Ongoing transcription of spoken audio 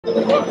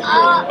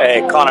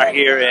Hey, Conor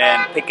here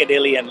in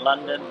Piccadilly in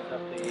London.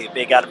 Got the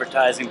big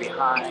advertising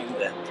behind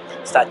the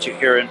statue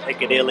here in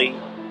Piccadilly,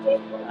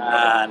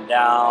 and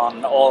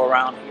down all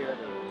around here,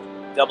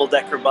 the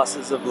double-decker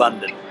buses of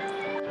London.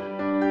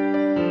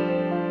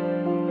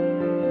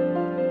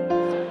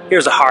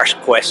 Here's a harsh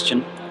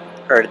question.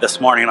 Heard it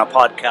this morning on a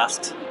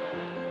podcast.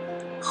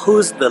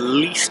 Who's the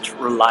least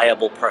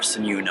reliable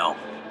person you know?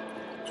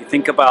 If you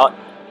think about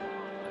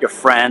your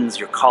friends,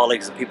 your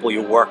colleagues, the people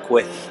you work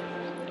with,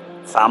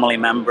 family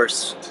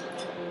members,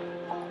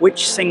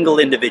 which single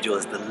individual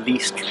is the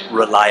least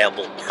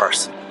reliable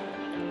person?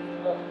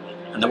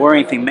 And the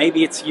worrying thing,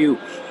 maybe it's you.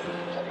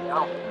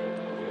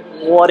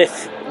 What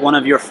if one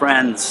of your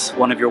friends,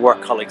 one of your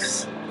work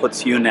colleagues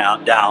puts you now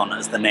down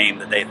as the name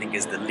that they think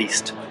is the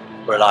least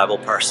reliable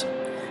person?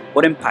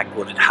 What impact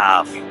would it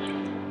have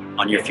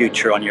on your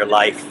future, on your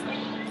life?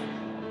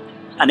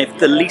 And if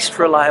the least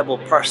reliable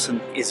person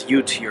is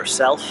you to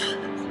yourself,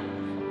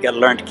 you gotta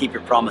learn to keep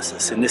your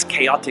promises. In this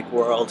chaotic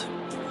world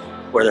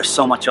where there's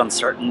so much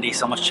uncertainty,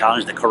 so much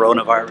challenge, the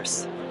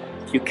coronavirus,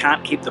 if you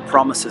can't keep the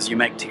promises you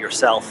make to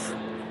yourself,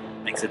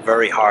 it makes it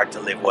very hard to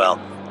live well.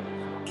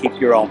 Keep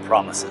your own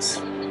promises.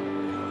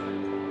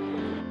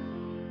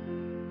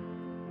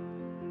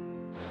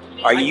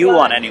 Are you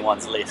on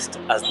anyone's list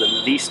as the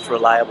least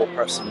reliable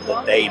person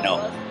that they know?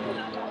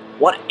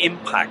 What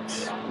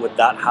impact would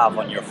that have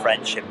on your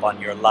friendship,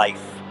 on your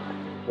life?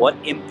 What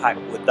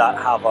impact would that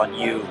have on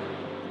you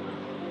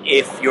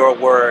if your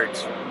word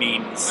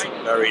means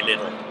very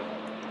little?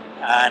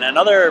 And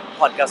another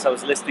podcast I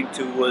was listening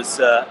to was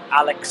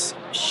Alex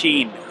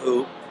Sheen,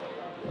 who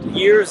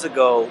years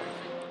ago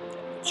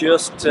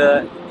just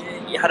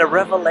had a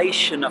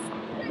revelation of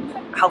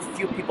how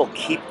few people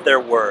keep their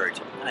word.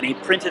 And he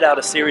printed out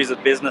a series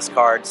of business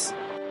cards,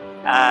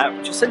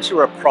 which essentially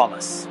were a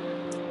promise.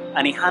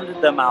 And he handed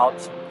them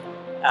out.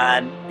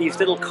 And these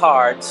little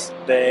cards,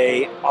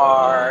 they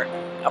are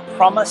a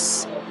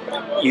promise.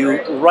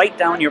 You write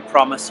down your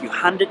promise, you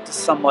hand it to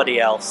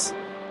somebody else,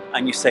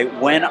 and you say,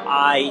 when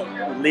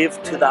I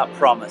live to that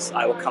promise,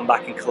 I will come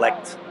back and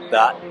collect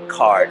that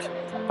card.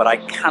 But I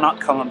cannot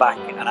come back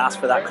and ask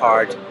for that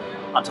card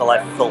until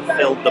I've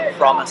fulfilled the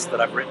promise that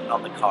I've written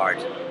on the card.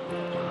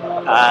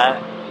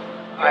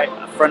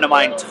 A friend of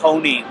mine,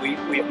 Tony,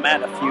 we've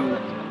met a few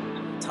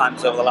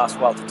times over the last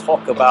while to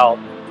talk about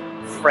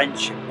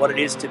friendship, what it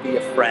is to be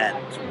a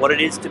friend, what it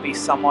is to be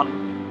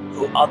someone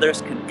who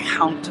others can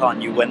count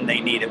on you when they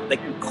need it. They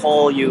can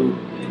call you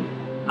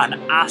and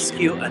ask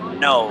you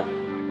and know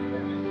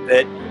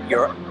that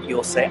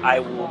you'll say, I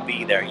will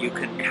be there, you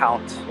can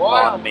count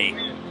on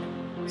me.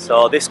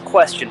 So this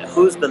question,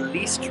 who's the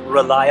least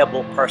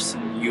reliable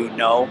person you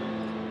know?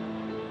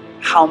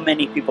 How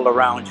many people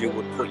around you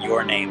would put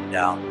your name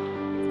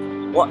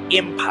down? What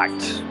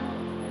impact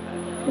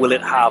will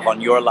it have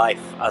on your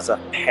life as a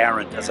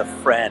parent, as a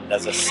friend,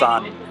 as a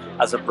son,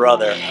 as a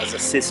brother, as a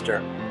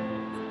sister,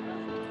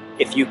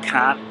 if you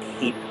can't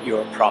keep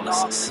your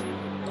promises?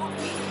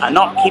 And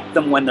not keep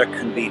them when they're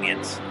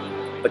convenient,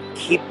 but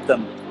keep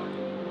them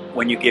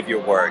when you give your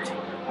word.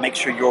 Make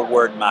sure your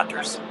word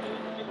matters.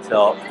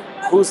 So,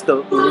 who's the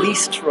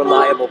least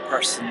reliable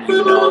person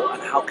you know,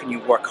 and how can you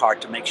work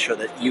hard to make sure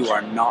that you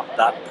are not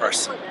that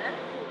person?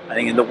 I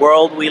think in the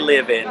world we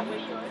live in,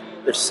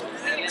 there's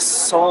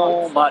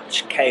so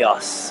much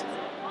chaos.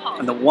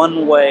 And the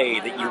one way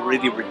that you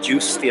really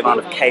reduce the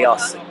amount of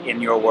chaos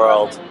in your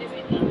world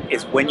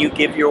is when you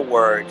give your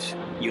word,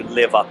 you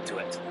live up to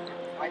it.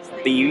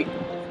 Be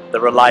the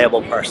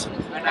reliable person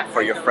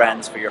for your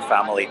friends, for your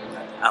family,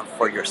 and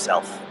for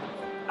yourself.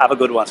 Have a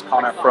good one. It's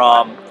Conor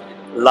from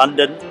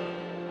London.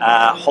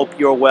 Hope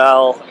you're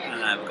well.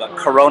 We've got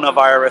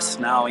coronavirus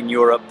now in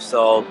Europe,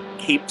 so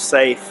keep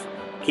safe,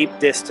 keep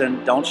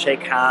distant, don't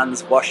shake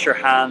hands, wash your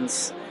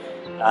hands,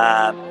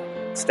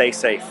 stay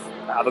safe.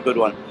 Have a good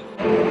one.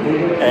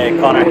 Hey,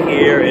 Conor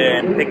here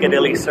in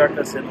Piccadilly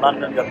Circus in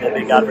London. Got the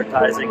big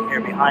advertising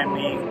here behind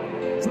me,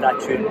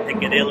 statue in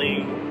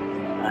Piccadilly.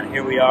 And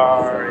here we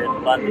are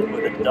in London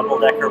with the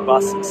double-decker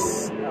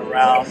buses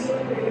around.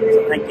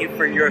 So thank you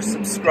for your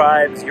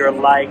subscribes, your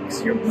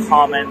likes, your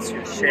comments,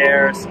 your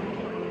shares.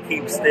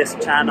 Keeps this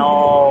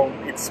channel,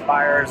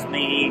 inspires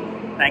me.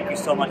 Thank you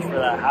so much for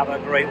that. Have a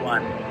great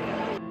one.